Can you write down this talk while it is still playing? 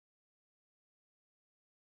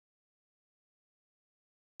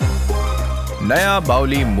नया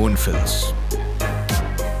बाउली मूनफिल्स,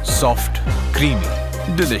 soft,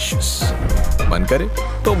 creamy, delicious. मन करे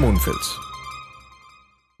तो मूनफिल्स।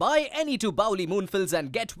 Buy any two Bauli Moonfills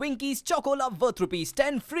and get Winky's Choco Love worth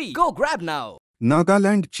 ₹10 free. Go grab now.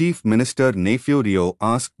 Nagaland Chief Minister Neiphiu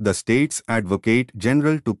asked the state's Advocate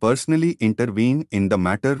General to personally intervene in the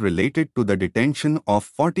matter related to the detention of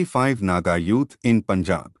 45 Naga youth in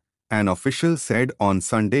Punjab. An official said on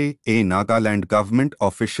Sunday. A Nagaland government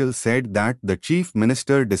official said that the Chief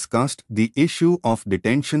Minister discussed the issue of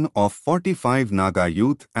detention of 45 Naga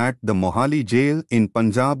youth at the Mohali Jail in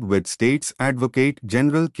Punjab with State's Advocate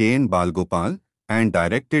General K.N. Balgopal and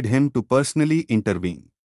directed him to personally intervene.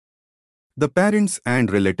 The parents and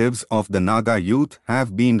relatives of the Naga youth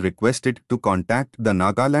have been requested to contact the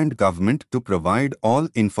Nagaland government to provide all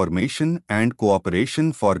information and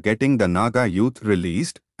cooperation for getting the Naga youth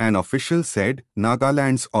released, an official said.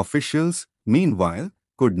 Nagaland's officials, meanwhile,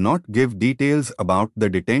 could not give details about the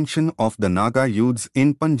detention of the Naga youths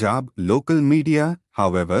in Punjab. Local media,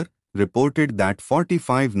 however, reported that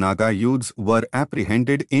 45 Naga youths were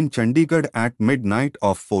apprehended in Chandigarh at midnight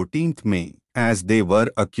of 14th May. As they were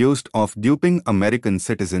accused of duping American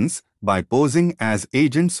citizens by posing as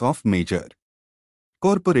agents of major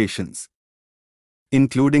corporations,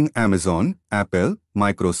 including Amazon, Apple,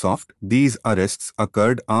 Microsoft. These arrests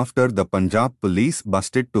occurred after the Punjab police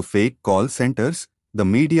busted two fake call centers, the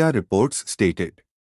media reports stated.